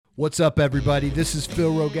What's up, everybody? This is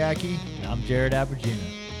Phil Rogacki. And I'm Jared Abergina.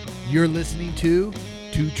 You're listening to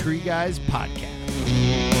Two Tree Guys Podcast.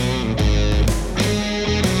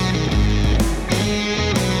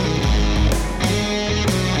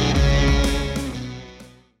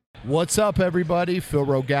 What's up, everybody? Phil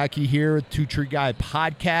Rogacki here with Two Tree Guy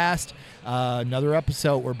Podcast. Another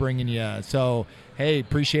episode we're bringing you. So, hey,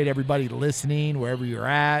 appreciate everybody listening wherever you're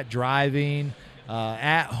at, driving,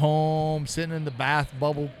 at home, sitting in the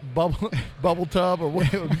bubble tub, or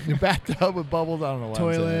what, the bathtub with bubbles. I don't know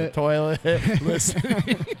what Toilet,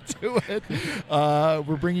 listening to it.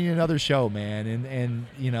 We're bringing you another show, man, and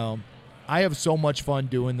you know, I have so much fun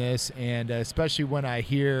doing this, and especially when I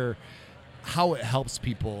hear how it helps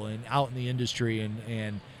people and out in the industry,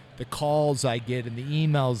 and the calls I get and the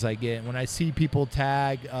emails I get, and when I see people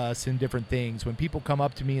tag us in different things, when people come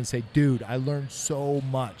up to me and say, dude, I learned so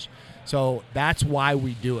much. So that's why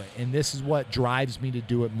we do it, and this is what drives me to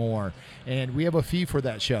do it more. And we have a fee for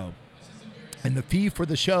that show, and the fee for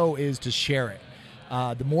the show is to share it.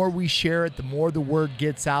 The more we share it, the more the word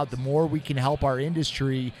gets out, the more we can help our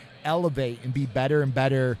industry elevate and be better and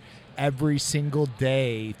better every single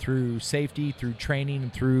day through safety, through training,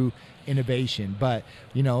 and through innovation. But,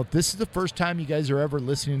 you know, if this is the first time you guys are ever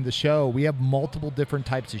listening to the show, we have multiple different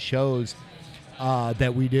types of shows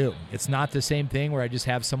that we do. It's not the same thing where I just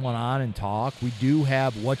have someone on and talk. We do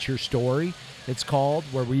have What's Your Story, it's called,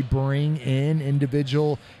 where we bring in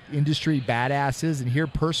individual industry badasses and hear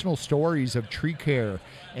personal stories of tree care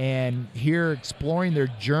and hear exploring their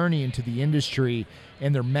journey into the industry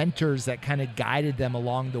and their mentors that kind of guided them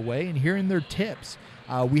along the way, and hearing their tips.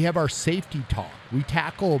 We have our safety talk. We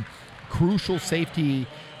tackle crucial safety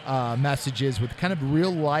messages with kind of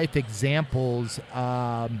real life examples,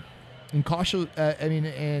 and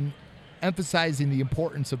and emphasizing the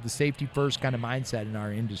importance of the safety first kind of mindset in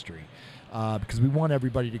our industry, because we want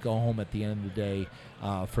everybody to go home at the end of the day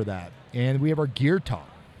for that. And we have our gear talk.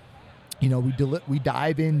 You know, we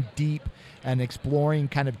dive in deep and exploring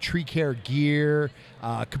kind of tree care gear,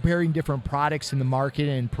 comparing different products in the market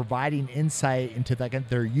and providing insight into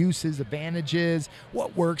their uses, advantages,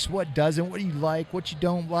 what works, what doesn't, what do you like, what you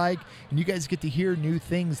don't like. And you guys get to hear new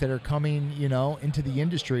things that are coming, you know, into the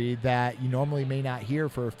industry that you normally may not hear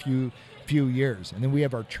for a few years. And then we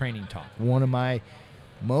have our training talk, one of my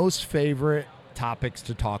most favorite topics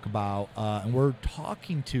to talk about. And we're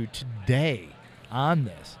talking to today on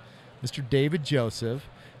this, Mr. David Joseph.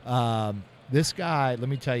 This guy, let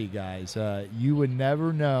me tell you guys, you would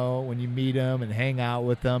never know when you meet him and hang out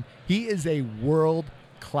with him. He is a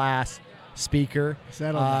world-class speaker.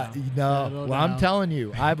 Settle down. I'm telling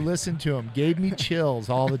you, I've listened to him. Gave me chills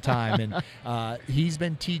all the time. And he's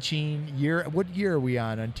been teaching what year are we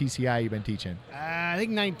on TCIA you've been teaching? I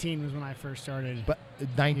think 19 was when I first started. But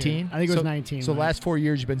 19? Yeah, I think it was 19. So last 4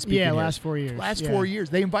 years you've been speaking here. Last 4 years. Last 4 years.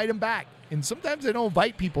 They invite him back. And sometimes they don't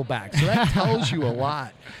invite people back. So that tells you a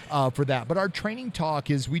lot for that. But our training talk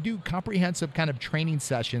is we do comprehensive kind of training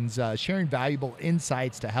sessions, sharing valuable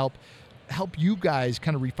insights to help you guys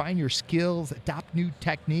kind of refine your skills, adopt new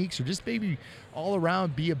techniques, or just maybe all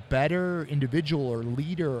around be a better individual or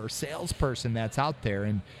leader or salesperson that's out there.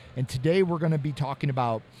 And today we're going to be talking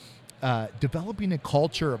about developing a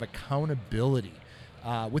culture of accountability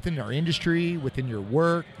within our industry, within your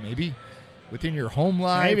work, maybe within your home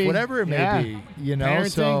life, whatever it may be, you know. Parenting.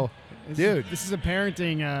 So, dude, this is a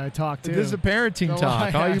parenting talk too. This is a parenting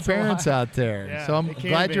talk. All you parents out there. Yeah, so I'm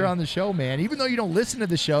glad you're on the show, man. Even though you don't listen to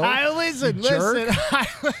the show, I listen. You jerk.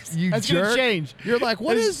 You That's jerk. Gonna change. You're like,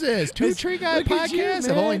 what is this? Two Tree Guy Podcast?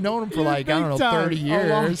 I've only known him for like, I don't know, 30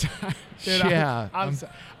 years. Dude, yeah.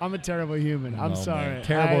 I'm a terrible human. I'm sorry. Man.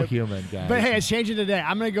 Terrible human, guys. But hey, it's changing today.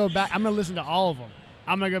 I'm gonna go back. I'm gonna listen to all of them.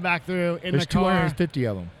 I'm gonna go back through in There's the car. 250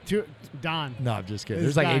 of them. Done. No, I'm just kidding.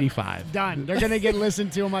 There's like 85. Done. They're going to get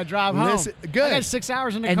listened to on my drive home. Good. I got 6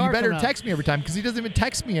 hours in the car. And you better text me every time, because he doesn't even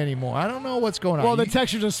text me anymore. I don't know what's going on. Well, the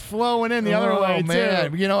texts are just flowing in the other way,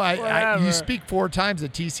 man. too. You know, you speak 4 times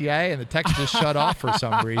at TCIA, and the text just shut off for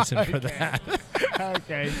some reason for that.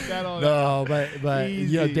 Okay. No, but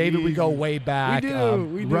easy, you know, David, we go way back. We do.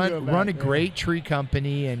 We do run a great tree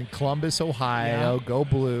company in Columbus, Ohio. Yeah. Go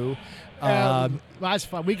Blue. That's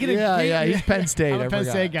fun. We can. He's Penn State. I'm a Penn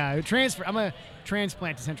State guy. I'm a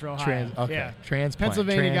transplant to Central Ohio. Transplant.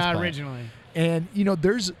 Pennsylvania guy originally. And you know,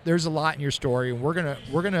 there's a lot in your story, and we're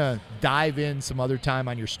gonna dive in some other time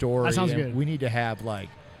on your story. That sounds good. We need to have like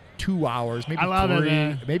 2 hours, maybe I love 3, it,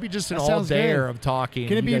 man. Maybe just an all-dayer of talking.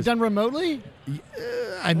 Can it be done remotely?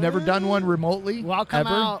 I've never done one remotely. Well, I'll come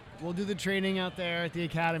ever. out. We'll do the training out there at the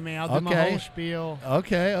academy. I'll do my whole spiel.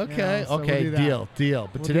 Okay. So we'll Deal.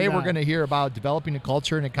 But today we're going to hear about developing a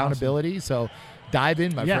culture and accountability. Awesome. So Dive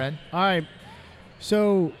in, my friend. All right.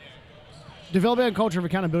 So developing a culture of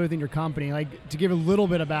accountability within your company, like to give a little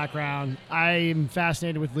bit of background, I'm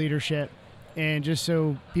fascinated with leadership. And just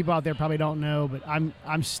so people out there probably don't know, but I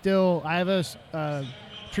have a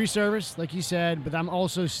tree service, like you said, but I'm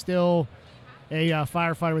also still a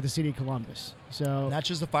firefighter with the city of Columbus. So not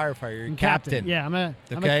just a firefighter, you're a captain. captain. Yeah, I'm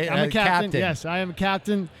a captain. Yes, I am a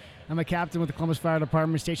captain. I'm a captain with the Columbus Fire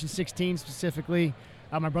Department, Station 16 specifically.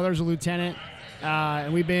 My brother's a lieutenant,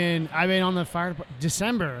 and I've been on the fire department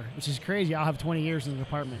December, which is crazy. I'll have 20 years in the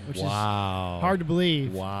department, which is hard to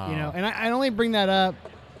believe. Wow. You know, and I only bring that up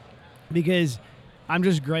because I'm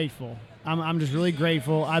just grateful. I'm just really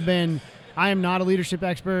grateful. I am not a leadership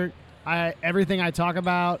expert. Everything I talk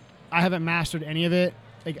about, I haven't mastered any of it.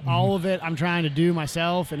 Like all of it, I'm trying to do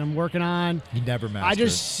myself, and I'm working on. You never master. I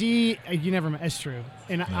just see you never. It's true,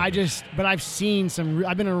 and but I've seen some.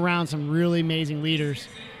 I've been around some really amazing leaders,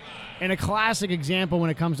 and a classic example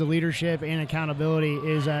when it comes to leadership and accountability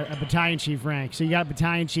is a battalion chief rank. So you got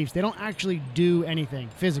battalion chiefs; they don't actually do anything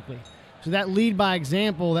physically. So that lead by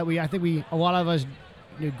example that a lot of us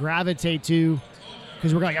gravitate to,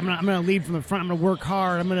 because we're like, I'm gonna lead from the front. I'm gonna work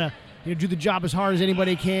hard. I'm gonna do the job as hard as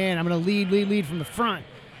anybody can. I'm gonna lead from the front.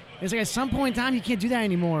 It's like at some point in time you can't do that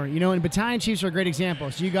anymore. And battalion chiefs are a great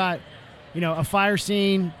example. So you got, a fire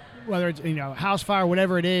scene, whether it's house fire,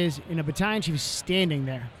 whatever it is, and a battalion chief is standing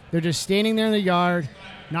there. They're just standing there in the yard,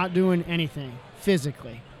 not doing anything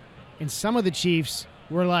physically. And some of the chiefs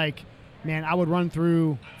were like, man, I would run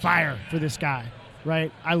through fire for this guy,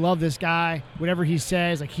 right? I love this guy. Whatever he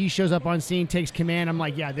says, like he shows up on scene, takes command. I'm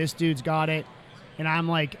like, yeah, this dude's got it. And I'm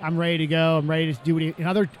like, I'm ready to go. I'm ready to do what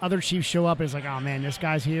and other chiefs show up and it's like, oh man, this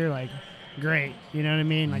guy's here. Like, great. You know what I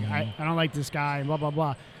mean? Like, I don't like this guy and blah, blah, blah.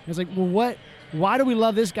 And it's like, well, why do we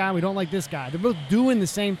love this guy and we don't like this guy? They're both doing the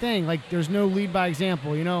same thing. Like, there's no lead by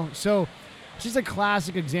example, So it's just a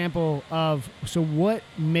classic example of, so what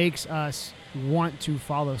makes us want to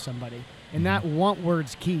follow somebody? And that want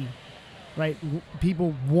word's key, right?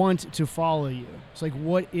 People want to follow you. It's like,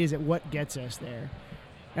 what is it? What gets us there?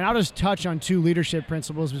 And I'll just touch on 2 leadership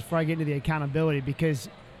principles before I get into the accountability, because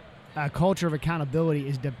a culture of accountability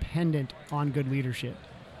is dependent on good leadership.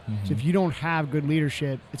 So if you don't have good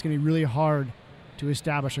leadership, it's going to be really hard to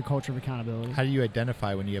establish a culture of accountability. How do you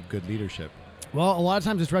identify when you have good leadership? Well, a lot of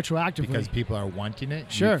times it's retroactively. Because people are wanting it?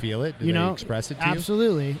 Sure. You feel it? Do they express it to you?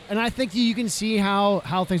 Absolutely. And I think you can see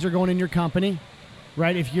how things are going in your company,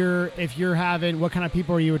 right? If you're having, what kind of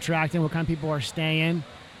people are you attracting? What kind of people are staying?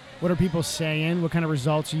 What are people saying? What kind of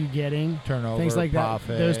results are you getting? Turnover, things like profit.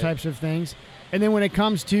 That, those types of things. And then when it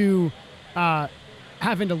comes to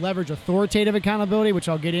having to leverage authoritative accountability, which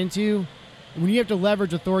I'll get into, when you have to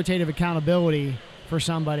leverage authoritative accountability for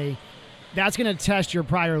somebody, that's going to test your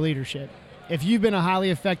prior leadership. If you've been a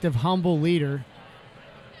highly effective, humble leader,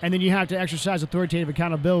 and then you have to exercise authoritative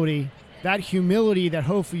accountability, that humility that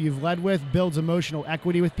hopefully you've led with builds emotional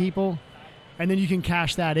equity with people, and then you can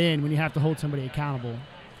cash that in when you have to hold somebody accountable.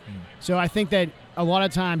 So I think that a lot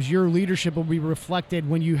of times your leadership will be reflected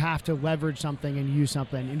when you have to leverage something and use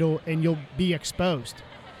something, and you'll be exposed.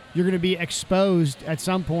 You're going to be exposed at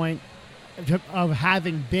some point of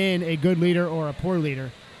having been a good leader or a poor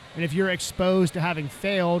leader. And if you're exposed to having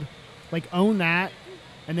failed, like own that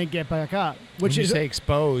and then get back up. When you say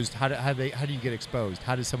exposed, how do you get exposed?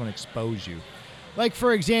 How does someone expose you? Like,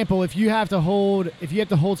 for example, if you have to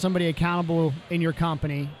hold somebody accountable in your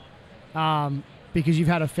company, because you've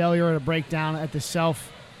had a failure or a breakdown at the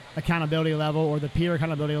self-accountability level or the peer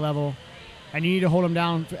accountability level, and you need to hold them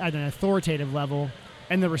down at an authoritative level,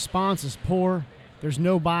 and the response is poor, there's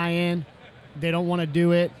no buy-in, they don't want to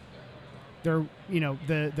do it, they're,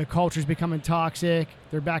 the culture's becoming toxic,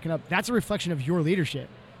 they're backing up, that's a reflection of your leadership.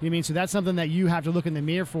 You know what I mean? So that's something that you have to look in the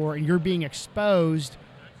mirror for, and you're being exposed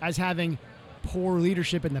as having poor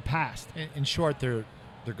leadership in the past. In short, they're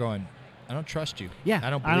going, I don't trust you. Yeah. I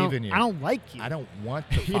don't believe in you. I don't like you. I don't want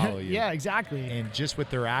to follow you. Yeah, exactly. And just with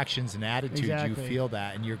their actions and attitudes, you feel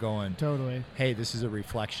that, and you're going, totally. Hey, this is a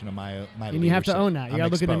reflection of my leadership. And you have to own that. You got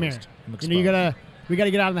to look in the mirror. We got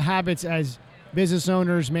to get out of the habits as business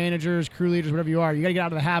owners, managers, crew leaders, whatever you are. You got to get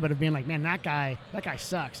out of the habit of being like, man, that guy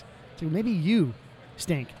sucks. So maybe you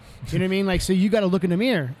stink. You know what I mean? Like, so you got to look in the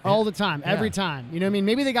mirror all the time, every time. You know what I mean?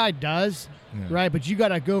 Maybe the guy does, right? But you got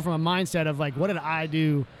to go from a mindset of like, what did I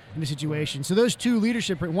do in the situation? So those 2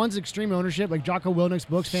 leadership, one's extreme ownership, like Jocko Willnick's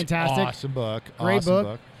book's fantastic. Awesome book. Great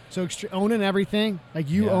book. So owning everything, like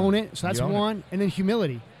you own it. So that's one. And then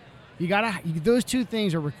humility. Those 2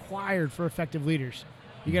 things are required for effective leaders.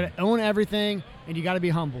 You got to own everything, and you got to be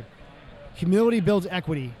humble. Humility builds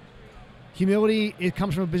equity. Humility, it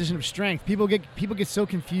comes from a position of strength. People get so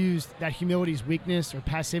confused that humility is weakness or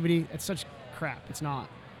passivity. It's such crap. It's not.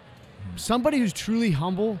 Somebody who's truly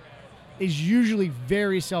humble is usually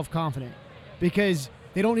very self-confident because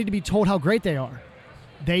they don't need to be told how great they are.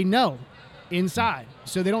 They know inside,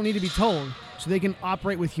 so they don't need to be told, so they can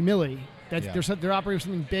operate with humility. They're operating with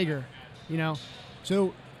something bigger, you know?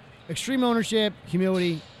 So extreme ownership,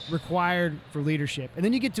 humility, required for leadership. And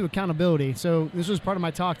then you get to accountability. So this was part of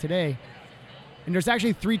my talk today. And there's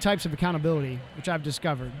actually 3 types of accountability, which I've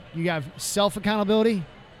discovered. You have self-accountability,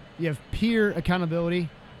 you have peer accountability,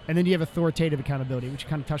 and then you have authoritative accountability, which you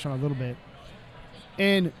kind of touched on a little bit.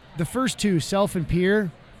 And the first 2, self and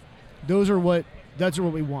peer, that's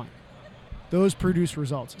what we want. Those produce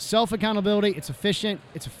results. Self-accountability, it's efficient,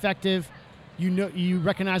 it's effective. You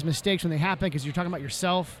recognize mistakes when they happen because you're talking about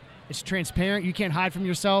yourself. It's transparent. You can't hide from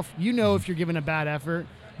yourself. You know if you're giving a bad effort.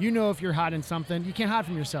 You know if you're hiding something. You can't hide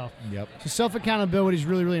from yourself. Yep. So self-accountability is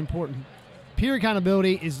really, really important. Peer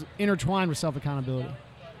accountability is intertwined with self-accountability.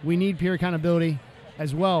 We need peer accountability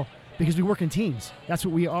as well because we work in teams. That's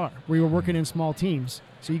what we are. We were working in small teams.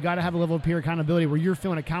 So you got to have a level of peer accountability where you're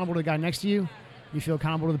feeling accountable to the guy next to you. You feel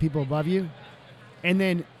accountable to the people above you. And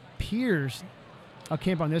then peers, I'll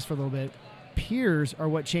camp on this for a little bit. Peers are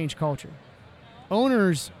what change culture.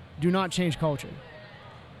 Owners do not change culture.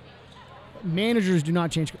 Managers do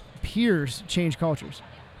not change. Peers change cultures.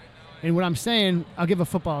 And what I'm saying, I'll give a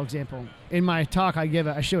football example. In my talk,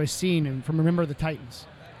 I show a scene from Remember the Titans.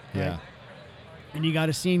 Right? Yeah. And you got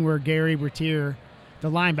a scene where Gary Bertier,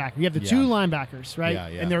 the linebacker, you have the 2 linebackers, right? Yeah,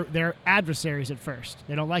 yeah. And they're adversaries at first.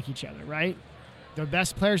 They don't like each other, right? They're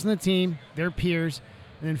best players on the team. They're peers.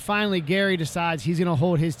 And then finally, Gary decides he's going to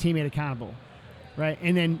hold his teammate accountable, right?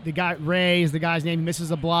 And then the guy, Ray is the guy's name, he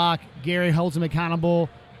misses a block. Gary holds him accountable.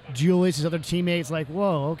 Julius, his other teammate's like,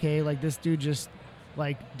 whoa, okay, like this dude just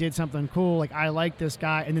like did something cool. Like I like this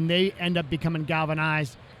guy. And then they end up becoming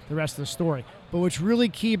galvanized the rest of the story. But what's really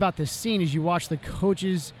key about this scene is you watch the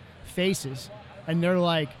coaches' faces and they're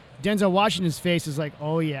like, Denzel Washington's face is like,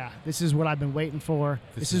 oh yeah, this is what I've been waiting for.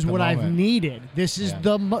 This is what I've needed. This is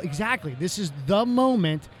exactly. This is the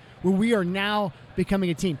moment where we are now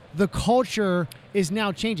becoming a team. The culture is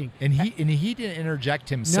now changing. And he didn't interject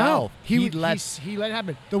himself. No, he let it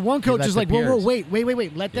happen. The one coach is like, whoa,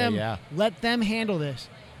 wait. Let them handle this.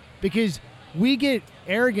 Because we get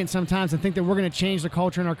arrogant sometimes and think that we're going to change the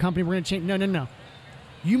culture in our company. We're going to change. No.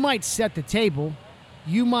 You might set the table.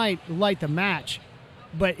 You might light the match.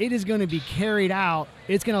 But it is going to be carried out.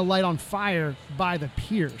 It's going to light on fire by the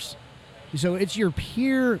peers. So it's your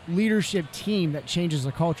peer leadership team that changes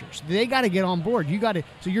the culture. So they got to get on board.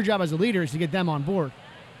 So your job as a leader is to get them on board.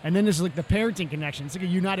 And then this is like the parenting connection. It's like a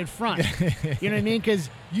united front. You know what I mean? Because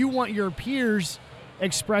you want your peers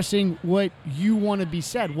expressing what you want to be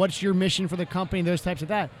said. What's your mission for the company? Those types of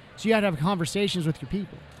that. So you have to have conversations with your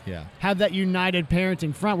people. Yeah. Have that united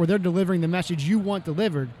parenting front where they're delivering the message you want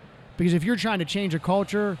delivered. Because if you're trying to change a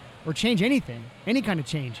culture or change anything, any kind of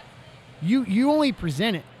change, you only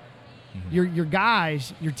present it. Mm-hmm. Your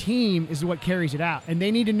guys, your team is what carries it out. And they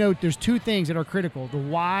need to know there's 2 things that are critical, the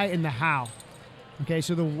why and the how. Okay,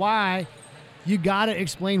 so the why, you got to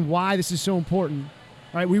explain why this is so important.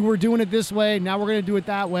 All right, we were doing it this way, now we're going to do it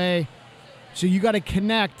that way. So you got to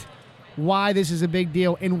connect why this is a big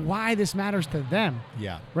deal and why this matters to them.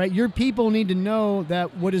 Yeah. Right? Your people need to know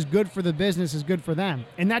that what is good for the business is good for them.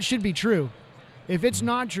 And that should be true. If it's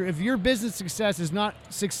not true, if your business success is not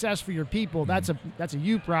success for your people, that's a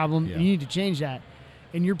you problem. Yeah. You need to change that.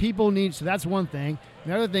 And your people need, so that's one thing.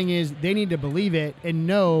 The other thing is they need to believe it and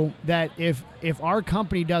know that if our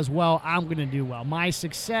company does well, I'm going to do well. My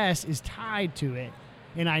success is tied to it.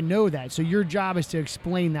 And I know that. So your job is to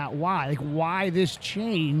explain that why. Like why this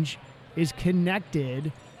change is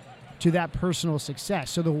connected to that personal success.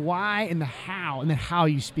 So the why and the how, and then how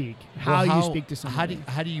you speak, you speak to somebody.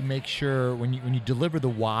 How do you make sure when you deliver the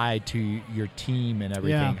why to your team and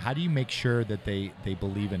everything? How do you make sure that they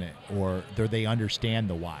believe in it or they understand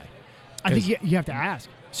the why? I think you have to ask.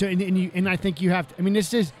 So and I think you have to. I mean,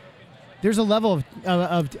 there's a level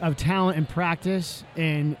of talent and practice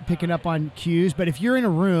and picking up on cues. But if you're in a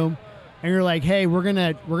room and you're like, hey, we're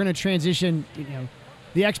gonna transition. You know,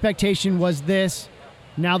 the expectation was this.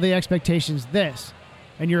 Now the expectation's this.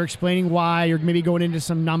 And you're explaining why. You're maybe going into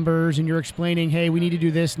some numbers and you're explaining, hey, we need to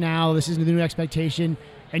do this now. This is the new expectation.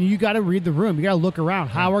 And you got to read the room. You got to look around.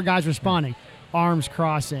 How are guys responding? Arms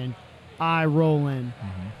crossing, eye rolling,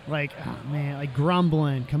 like, oh man, like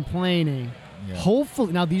grumbling, complaining. Yeah.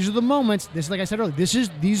 Hopefully, now these are the moments, this, like I said earlier,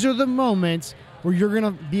 these are the moments where you're going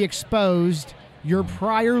to be exposed Your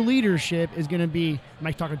prior leadership is going to be, am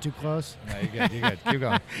I talking too close? No, you're good. You're good. Keep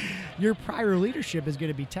going. Your prior leadership is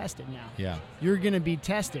going to be tested now. Yeah. You're going to be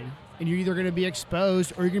tested, and you're either going to be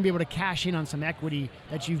exposed or you're going to be able to cash in on some equity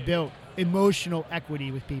that you've built, emotional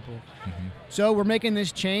equity with people. Mm-hmm. So we're making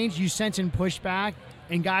this change. You sense in pushback,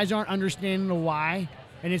 and guys aren't understanding the why,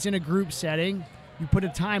 and it's in a group setting. You put a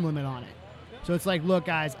time limit on it. So it's like, look,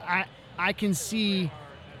 guys, I can see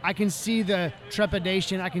the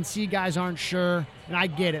trepidation. I can see guys aren't sure, and I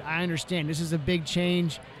get it. I understand. This is a big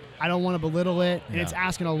change. I don't want to belittle it, and it's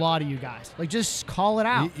asking a lot of you guys. Like, just call it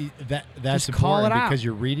out. That's just important call it out. because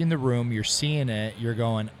you're reading the room, you're seeing it, you're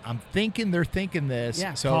going, I'm thinking they're thinking this.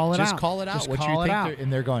 Yeah, so call it just out. call it out. Just what call you it think, out.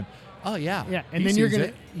 and they're going, oh yeah. Yeah, and he then you're sees gonna.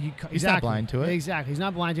 it. He's Exactly. not blind to it. Exactly. He's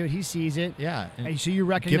not blind to it. He sees it. Yeah. And so you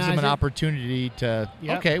recognize gives him an it. opportunity to.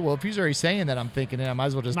 Yep. Okay, well, if he's already saying that I'm thinking it, I might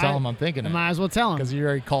as well just tell him I'm thinking I it. might as well tell him Because he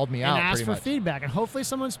already called me out. and ask pretty for much. feedback, and hopefully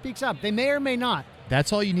someone speaks up. They may or may not.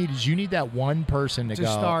 That's all you need is you need that one person to go.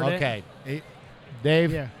 Start it. Okay,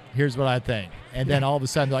 Dave. Yeah. Here's what I think, and then all of a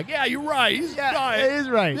sudden they're like, "Yeah, you're right. He's right. It is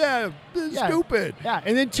right. Yeah, this is Yeah. stupid." Yeah,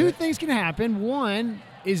 and then two things can happen. One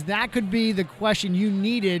is that could be the question you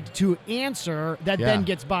needed to answer that then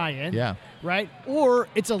gets buy-in. Yeah. Right? Or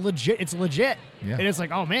it's legit. Yeah. And it's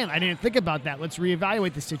like, oh man, I didn't think about that. Let's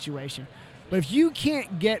reevaluate the situation. But if you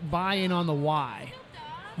can't get buy-in on the why,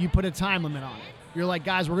 you put a time limit on it. You're like,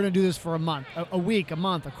 guys, we're going to do this for a month, a week, a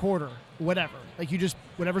month, a quarter, whatever. Like, you just,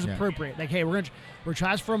 whatever's appropriate. Like, hey, we're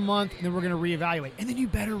trying this for a month, and then we're going to reevaluate. And then you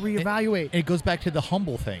better reevaluate. And it goes back to the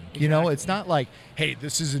humble thing. Exactly. You know, it's not like, hey,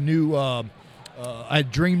 this is a new, I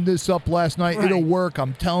dreamed this up last night. Right. It'll work.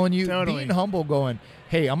 I'm telling you. Totally. Being humble, going,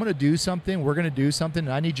 hey, I'm going to do something. We're going to do something.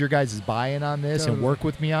 And I need your guys' buy-in on this and work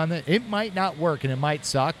with me on it. It might not work and it might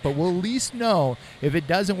suck, but we'll at least know if it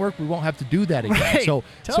doesn't work, we won't have to do that again. Right. So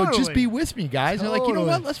Totally. just be with me, guys. And they're like, you know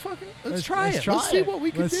what? Totally. Let's try it. Let's see what we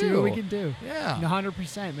can do. Let's see what we can do. Yeah.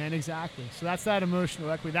 100%, man. Exactly. So that's that emotional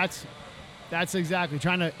equity. That's exactly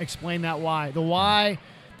trying to explain that why. The why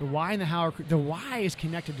and the how. The why is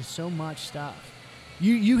connected to so much stuff.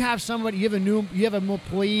 You have somebody. You have an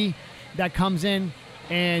employee that comes in,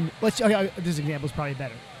 and this example is probably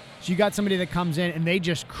better. So you got somebody that comes in and they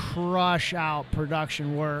just crush out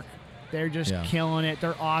production work. They're just killing it.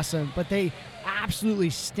 They're awesome, but they absolutely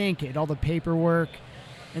stink at all the paperwork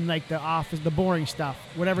and like the office, the boring stuff,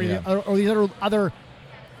 whatever, or these other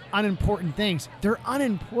unimportant things. They're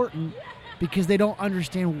unimportant because they don't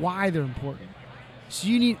understand why they're important. So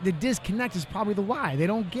you need the disconnect is probably the why. They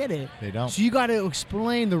don't get it. They don't. So you got to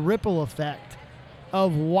explain the ripple effect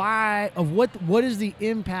of why, of what is the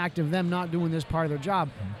impact of them not doing this part of their job,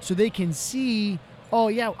 so they can see, oh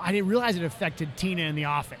yeah, I didn't realize it affected Tina in the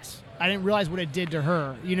office. I didn't realize what it did to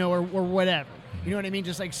her, or whatever. You know what I mean?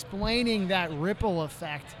 Just like explaining that ripple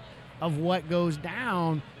effect of what goes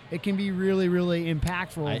down, it can be really, really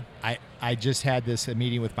impactful. I just had this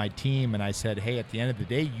meeting with my team, and I said, hey, at the end of the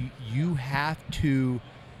day, you have to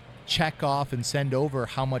check off and send over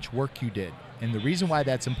how much work you did. And the reason why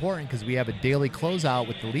that's important, because we have a daily closeout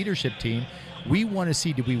with the leadership team. We want to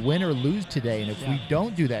see, did we win or lose today? And if we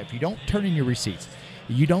don't do that, if you don't turn in your receipts,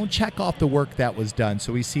 you don't check off the work that was done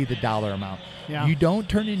so we see the dollar amount. Yeah. You don't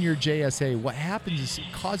turn in your JSA. What happens is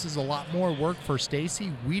it causes a lot more work for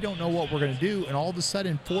Stacy. We don't know what we're going to do. And all of a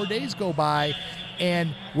sudden, 4 days go by,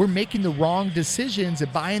 and we're making the wrong decisions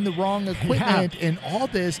and buying the wrong equipment and all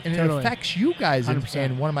this, and it affects you guys.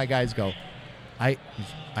 And one of my guys go, I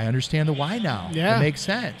understand the why now. Yeah. It makes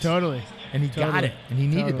sense. Totally. And he got it, and he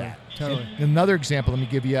needed that. Totally. And another example, let me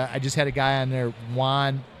give you, I just had a guy on there,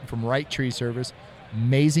 Juan from Right Tree Service,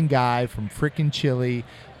 amazing guy from frickin' Chile,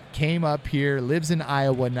 came up here, lives in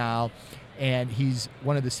Iowa now, and he's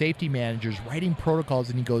one of the safety managers writing protocols,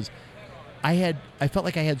 and he goes, I felt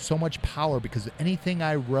like I had so much power because anything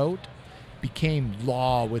I wrote became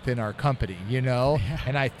law within our company,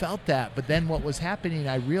 and I felt that. But then what was happening,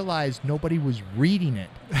 I realized nobody was reading it,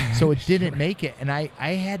 so it didn't make it. And I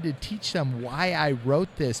had to teach them why I wrote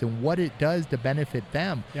this and what it does to benefit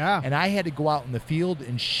them. Yeah. And I had to go out in the field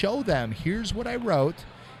and show them, here's what I wrote,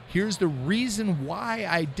 here's the reason why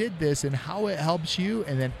I did this and how it helps you.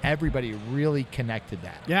 And then everybody really connected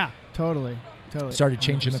that. Yeah, totally. Started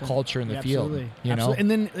changing 100%. The culture in the field. Absolutely. And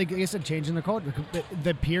then, like I said, changing the culture.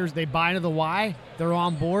 The peers, they buy into the why. They're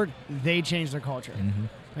on board. They change their culture. Mm-hmm.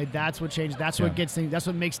 Like, that's what changes. That's what gets things. That's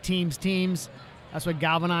what makes teams. That's what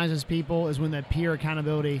galvanizes people. Is when that peer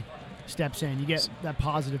accountability steps in. You get that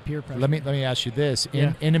positive peer pressure. Let me ask you this: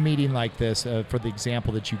 in a meeting like this, for the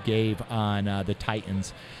example that you gave on the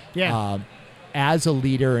Titans, as a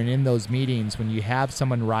leader and in those meetings, when you have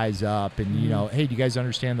someone rise up and, you know, hey, do you guys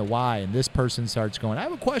understand the why? And this person starts going, I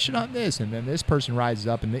have a question on this. And then this person rises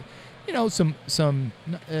up and they, you know, some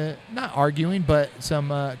not arguing, but some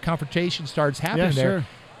confrontation starts happening there. Sure.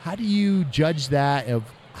 How do you judge that? Of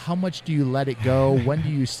how much do you let it go? When do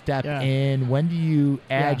you step in? When do you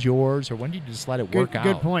add yours? Or when do you just let it work out?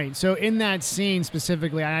 Good point. So in that scene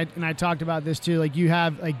specifically, and I talked about this too, like you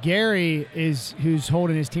have, like Gary who's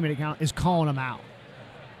holding his teammate account, is calling him out.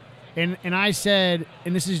 And I said,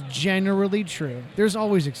 and this is generally true, there's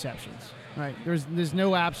always exceptions, right? There's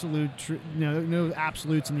no absolute no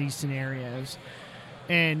absolutes in these scenarios.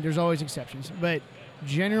 And there's always exceptions. But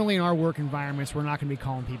generally in our work environments, we're not going to be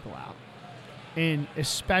calling people out. And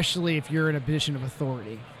especially if you're in a position of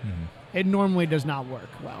authority, it normally does not work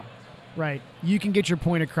well, right? You can get your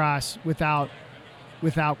point across without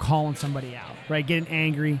calling somebody out, right? Getting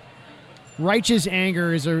angry. Righteous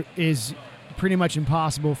anger is pretty much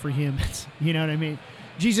impossible for humans. You know what I mean?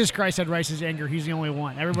 Jesus Christ had righteous anger. He's the only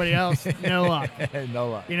one. Everybody else, no luck.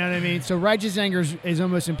 No luck. You know what I mean? So righteous anger is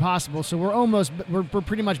almost impossible. So we're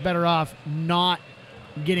pretty much better off not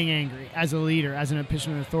getting angry as a leader, as an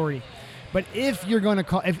position of authority. But if you're going to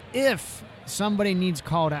call, if somebody needs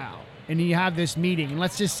called out and you have this meeting, and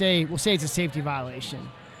let's just say, we'll say it's a safety violation,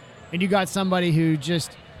 and you got somebody who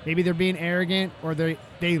just, maybe they're being arrogant or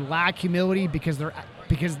they lack humility because they're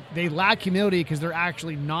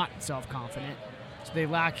actually not self-confident. So they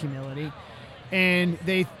lack humility, and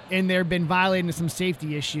they've been violating some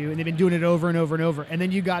safety issue, and they've been doing it over and over and over. And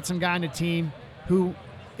then you got some guy on the team who,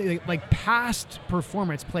 like, past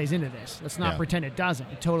performance plays into this. Let's not pretend it doesn't.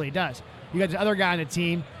 It totally does. You got the other guy on the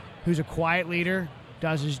team who's a quiet leader,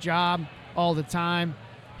 does his job all the time.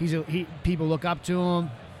 People look up to him,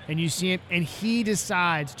 and you see him, and he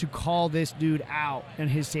decides to call this dude out in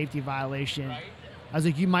his safety violation. I was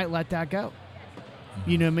like, you might let that go.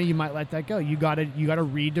 You know what I mean? You might let that go. You gotta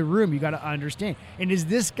read the room. You gotta understand. And is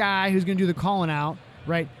this guy who's gonna do the calling out,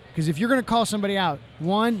 right? Because if you're going to call somebody out,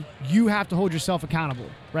 one, you have to hold yourself accountable,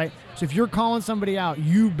 right? So if you're calling somebody out,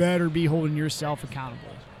 you better be holding yourself accountable,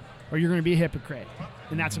 or you're going to be a hypocrite,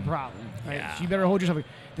 and that's a problem, right? Yeah. So you better hold yourself.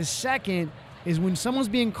 The second is when someone's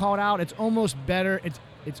being called out, it's almost better.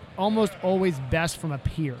 It's almost always best from a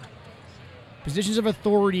peer. Positions of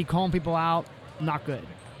authority, calling people out, not good.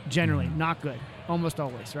 Generally, not good. Almost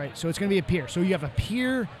always, right? So it's going to be a peer. So you have a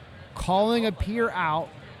peer calling a peer out,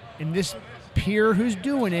 and this peer who's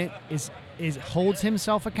doing it is holds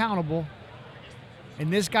himself accountable,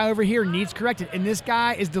 and this guy over here needs corrected, and this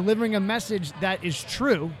guy is delivering a message that is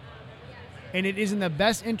true, and it is in the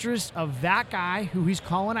best interest of that guy who he's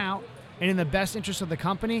calling out, and in the best interest of the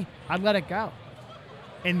company. I'd let it go.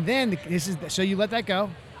 And then so you let that go,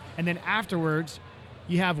 and then afterwards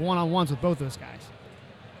you have one-on-ones with both those guys.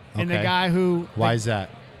 And the guy who, why is that?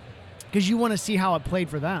 Because you want to see how it played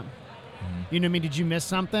for them. You know what I mean? Did you miss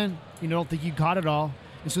something? You don't think you caught it all.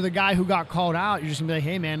 And so the guy who got called out, you're just going to be like,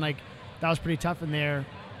 hey, man, like, that was pretty tough in there.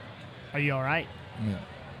 Are you all right? Yeah.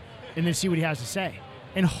 And then see what he has to say.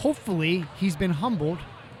 And hopefully he's been humbled,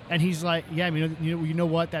 and he's like, yeah, I mean, you know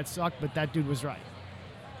what? That sucked, but that dude was right.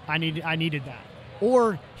 I needed that.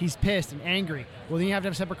 Or he's pissed and angry. Well, then you have to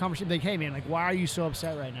have a separate conversation. Like, hey, man, like, why are you so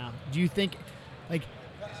upset right now? Do you think, like,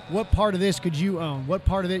 what part of this could you own? What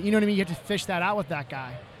part of it? You know what I mean? You have to fish that out with that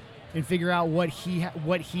guy and figure out what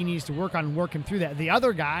he needs to work on and work him through that. The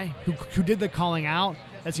other guy who did the calling out,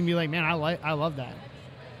 that's gonna be like, man, I love that.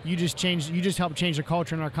 You just helped change the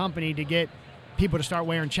culture in our company to get people to start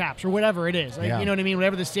wearing chaps or whatever it is. Like, you know what I mean?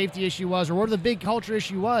 Whatever the safety issue was or whatever the big culture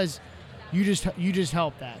issue was, you just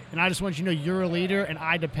helped that. And I just want you to know you're a leader, and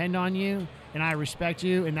I depend on you, and I respect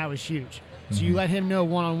you, and that was huge. So you let him know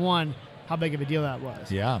one-on-one how big of a deal that was.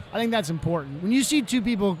 Yeah. I think that's important. When you see two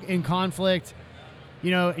people in conflict, you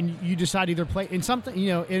know, and you decide to either play in something, you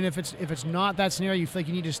know, and if it's not that scenario, you feel like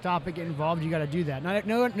you need to stop it, get involved, you got to do that.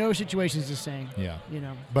 No situation is the same. Yeah. You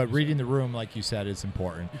know. But reading the room, like you said, is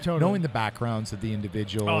important. Totally. Knowing the backgrounds of the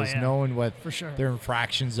individuals, knowing what for sure their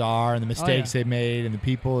infractions are and the mistakes they made, and the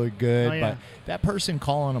people are good. But that person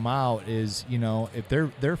calling them out is, you know, if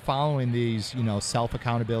they're following these, you know, self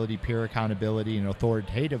accountability, peer accountability, and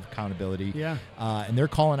authoritative accountability. Yeah. And they're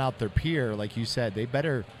calling out their peer, like you said, they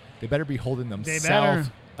better be holding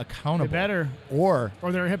themselves accountable. They better. Or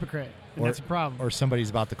they're a hypocrite. And that's a problem. Or somebody's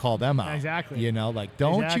about to call them out. Exactly. You know, like,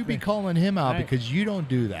 don't you be calling him out because you don't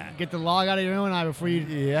do that. Get the log out of your own eye before you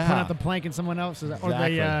put out the plank in someone else's eye, or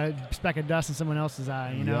the speck of dust in someone else's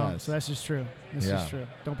eye, you know? So that's just true. This is true.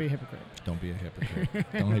 Don't be a hypocrite. Don't be a hypocrite.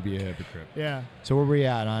 Don't be a hypocrite. Yeah. So where we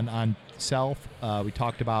at on self? We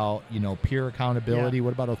talked about, you know, peer accountability.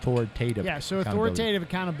 What about authoritative? Yeah, so authoritative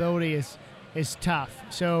accountability is tough.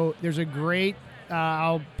 So there's a great.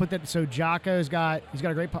 I'll put that. So Jocko's got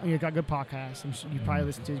a great. He's got a good podcast. You probably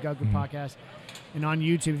listen to. He's got a good podcast. And on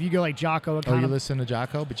YouTube, if you go like Jocko, you listen to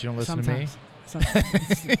Jocko, but you don't listen to me.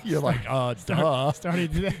 You're like, duh.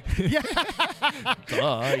 Started today. Yeah.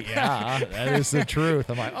 Duh, yeah. That is the truth.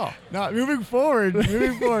 I'm like, oh. No, moving forward,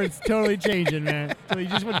 it's totally changing, man. So you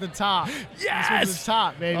just went to the top. Yes. Just went to the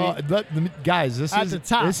top, baby. Guys,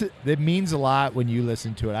 it means a lot when you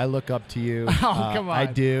listen to it. I look up to you. Oh, come on. I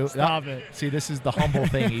do. Stop it. See, this is the humble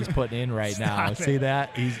thing he's putting in right now. Stop See it.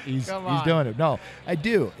 that? He's doing it. No, I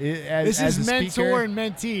do. This is mentor and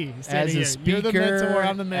mentee. As a speaker, you're the mentor,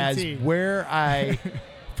 I'm the mentee. As where I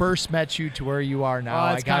first met you to where you are now,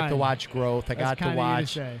 I got to watch growth. I got to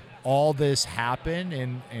watch all this happen,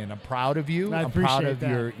 and I'm proud of you. I'm proud of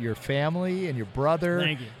your family and your brother.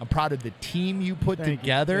 Thank you. I'm proud of the team you put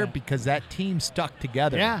together because that team stuck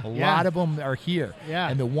together. Yeah, a lot of them are here. Yeah.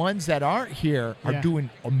 And the ones that aren't here are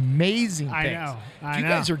doing amazing things. I know. You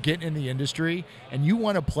guys are getting in the industry and you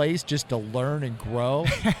want a place just to learn and grow,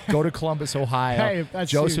 go to Columbus, Ohio. Hey,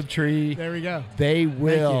 that's Joseph huge. Tree. There we go. They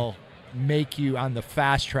will make you on the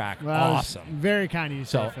fast track. Well, awesome. Very kind of you.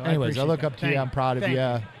 So, Phil. anyways, I look up to you. I'm proud of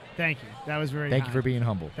you. Thank you. That was very Thank kind. you for being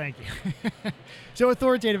humble. Thank you. So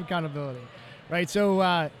authoritative accountability, right?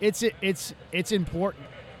 So it's important.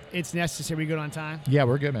 It's necessary. We good on time? Yeah,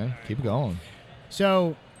 we're good, man. Keep it going.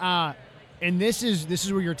 So, and this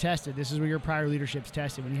is where you're tested. This is where your prior leadership's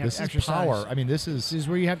tested when you have this exercise. Is power. I mean, this is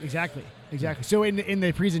where you have exactly. So in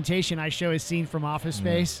the presentation, I show a scene from Office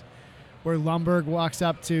Space where Lumbergh walks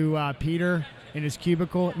up to Peter in his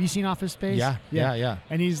cubicle. Have you seen Office Space? Yeah.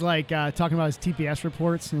 And he's like talking about his TPS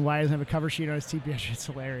reports and why he doesn't have a cover sheet on his TPS. It's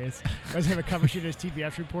hilarious. He doesn't have a cover sheet on his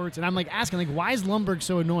TPS reports. And I'm like asking, like, why is Lumbergh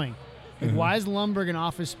so annoying? Like, why does Lumbergh in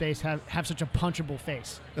Office Space have such a punchable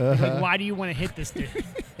face? Like, why do you want to hit this dude?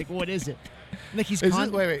 Like, what is it? Like he's wait,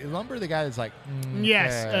 Lumbergh, the guy that's like,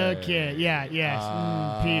 yes, okay,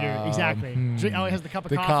 yes, Peter, exactly. So, he has the cup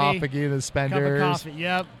of coffee. The spenders. Cup of coffee,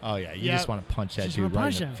 yep. Oh, yeah, you just want to punch that dude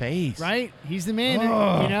right in the face. Right? He's the man,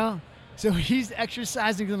 you know? So he's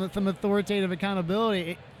exercising some authoritative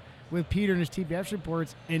accountability with Peter and his TPS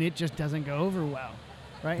reports, and it just doesn't go over well,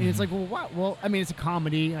 right? And it's like, well, what? Well, I mean, it's a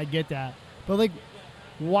comedy, I get that. But, like,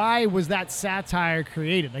 why was that satire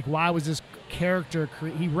created? Like, why was this character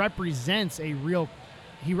he represents a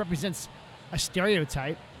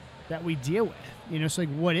stereotype that we deal with, you know? So like,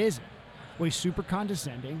 what is it? Well, he's super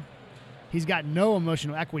condescending. He's got no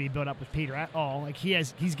emotional equity built up with Peter at all. Like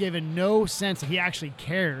he's given no sense that he actually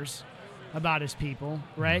cares about his people,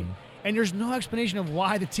 right? And there's no explanation of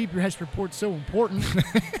why the TPS report's so important.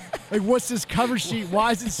 Like, what's this cover sheet?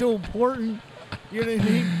 Why is it so important? You know what I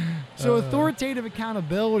mean? So authoritative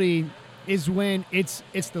accountability is when it's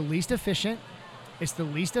the least efficient, it's the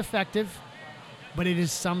least effective, but it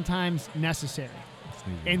is sometimes necessary.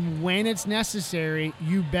 And when it's necessary,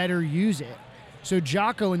 you better use it. So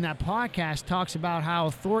Jocko in that podcast talks about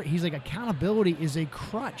how he's like, accountability is a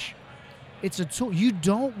crutch. It's a tool. You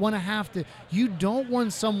don't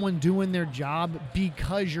want someone doing their job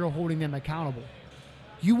because you're holding them accountable.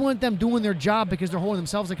 You want them doing their job because they're holding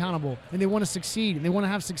themselves accountable and they want to succeed and they want to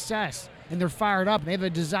have success and they're fired up and they have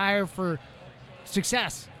a desire for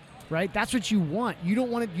success, right? That's what you want. You don't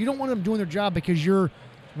want them doing their job because you're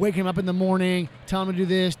waking them up in the morning, telling them to do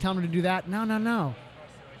this, telling them to do that. No.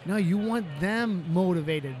 No, you want them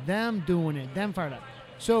motivated, them doing it, them fired up.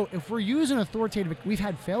 So if we're using authoritative, we've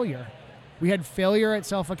had failure. We had failure at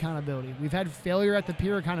self-accountability. We've had failure at the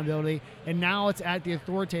peer accountability, and now it's at the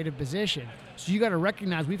authoritative position. So you got to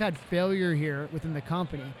recognize we've had failure here within the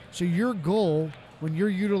company. So your goal when you're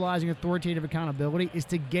utilizing authoritative accountability is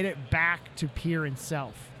to get it back to peer and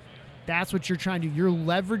self. That's what you're trying to do. You're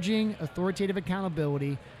leveraging authoritative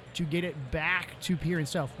accountability to get it back to peer and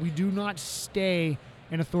self. We do not stay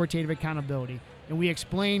in authoritative accountability. And we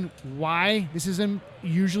explain why this is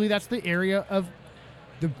usually that's the area of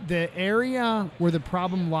the area where the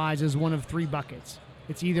problem lies is one of three buckets.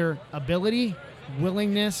 It's either ability,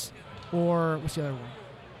 willingness, or what's the other one?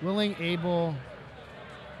 Willing, able,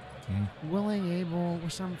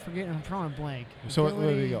 I'm forgetting, I'm drawing a blank. So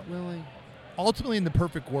there you go. Willing. Ultimately, in the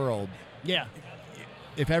perfect world, yeah,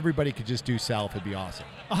 if everybody could just do self, it'd be awesome.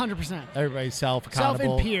 100%. Everybody's self-accountable.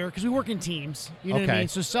 Self and peer, because we work in teams. You know what I mean?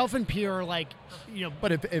 So self and peer are like, you know.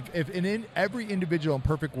 But if in every individual in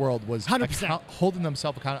perfect world was 100%. Holding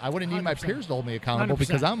themselves accountable, I wouldn't need my peers to hold me accountable 100%.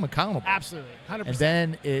 because I'm accountable. Absolutely. 100%. And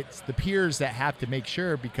then it's the peers that have to make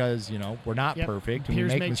sure because, you know, we're not perfect and we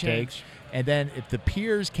make mistakes. Change. And then if the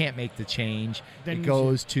peers can't make the change, then it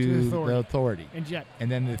goes to the authority. And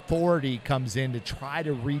then the authority comes in to try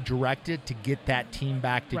to redirect it to get that team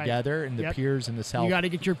back together, and the peers and the self. You got to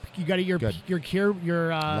get your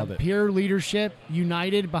peer leadership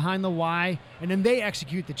united behind the why, and then they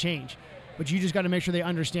execute the change. But you just got to make sure they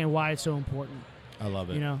understand why it's so important. I love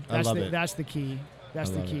it. You know, that's the key. That's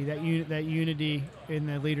the key. That unity in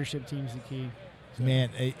the leadership team is the key. So. Man,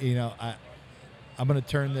 you know, I'm going to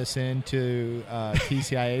turn this into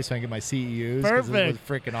TCIA so I can get my CEUs. Perfect. It was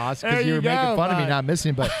freaking awesome. Because you were making fun of me not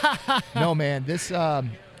missing. But no, man, this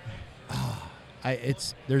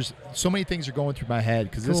there's so many things are going through my head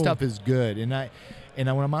because this stuff is good. And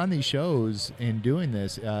when I'm on these shows and doing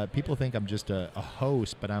this, people think I'm just a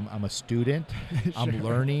host, but I'm a student. Sure. I'm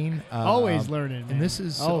learning. Always learning, man. And this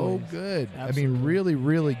is so good. Absolutely. I mean, really,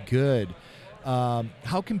 really good.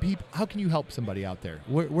 How can you help somebody out there?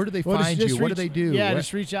 Where do they find you? What do they do? Yeah,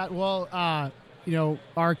 just reach out. Well, you know,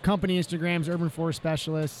 our company Instagram's Urban Forest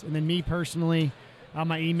Specialists, and then me personally,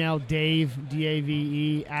 my email, Dave,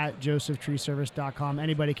 DAVE, @josephtreeservice.com.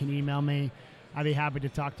 Anybody can email me. I'd be happy to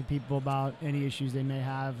talk to people about any issues they may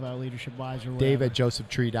have, leadership-wise or whatever. Dave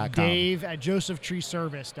 @josephtree.com. Dave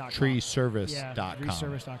 @josephtreeservice.com. Treeservice.com. Yeah,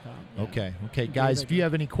 treeservice.com. Yeah. Okay, guys, if you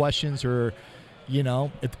have any questions or, you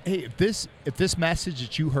know, if this message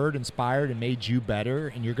that you heard inspired and made you better,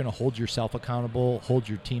 and you're going to hold yourself accountable, hold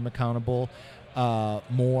your team accountable,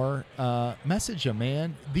 more, message them,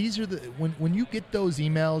 man. These are when you get those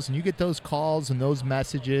emails and you get those calls and those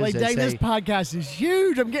messages, like, dang, this podcast is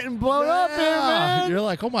huge. I'm getting blown up here, man. You're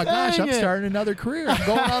like, oh my gosh, I'm starting another career. I'm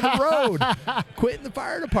going on the road, quitting the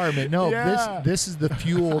fire department. No, this is the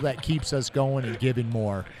fuel that keeps us going and giving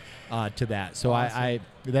more to that. So awesome.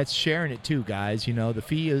 That's sharing it too, guys. You know, the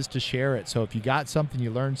fee is to share it. So if you got something,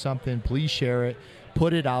 you learned something, please share it.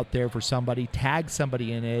 Put it out there for somebody. Tag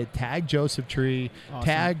somebody in it. Tag Joseph Tree. Awesome.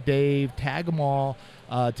 Tag Dave. Tag them all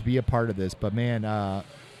to be a part of this. But, man, awesome.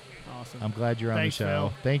 I'm glad you're on the show.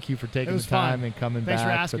 Phil. Thank you for taking the time and coming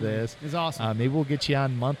back for this. It was awesome. Maybe we'll get you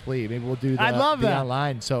on monthly. Maybe we'll do the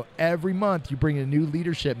online. So every month you bring a new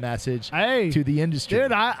leadership message to the industry.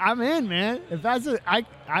 Dude, I'm in, man. If that's it,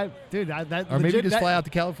 or maybe just fly out to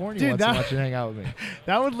California once and watch and hang out with me.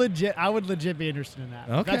 I would legit be interested in that.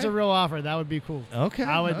 Okay. If that's a real offer, that would be cool. Okay.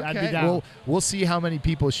 I'd be down. We'll see how many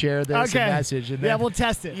people share this message. And then, we'll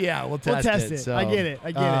test it. Yeah, we'll test it. So, I get it.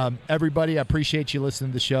 Everybody, I appreciate you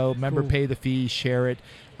listening to the show. Remember, pay the fee, share it,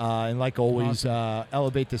 and like always,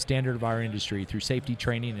 elevate the standard of our industry through safety,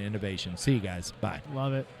 training, and innovation. See you guys. Bye.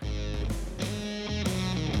 Love it.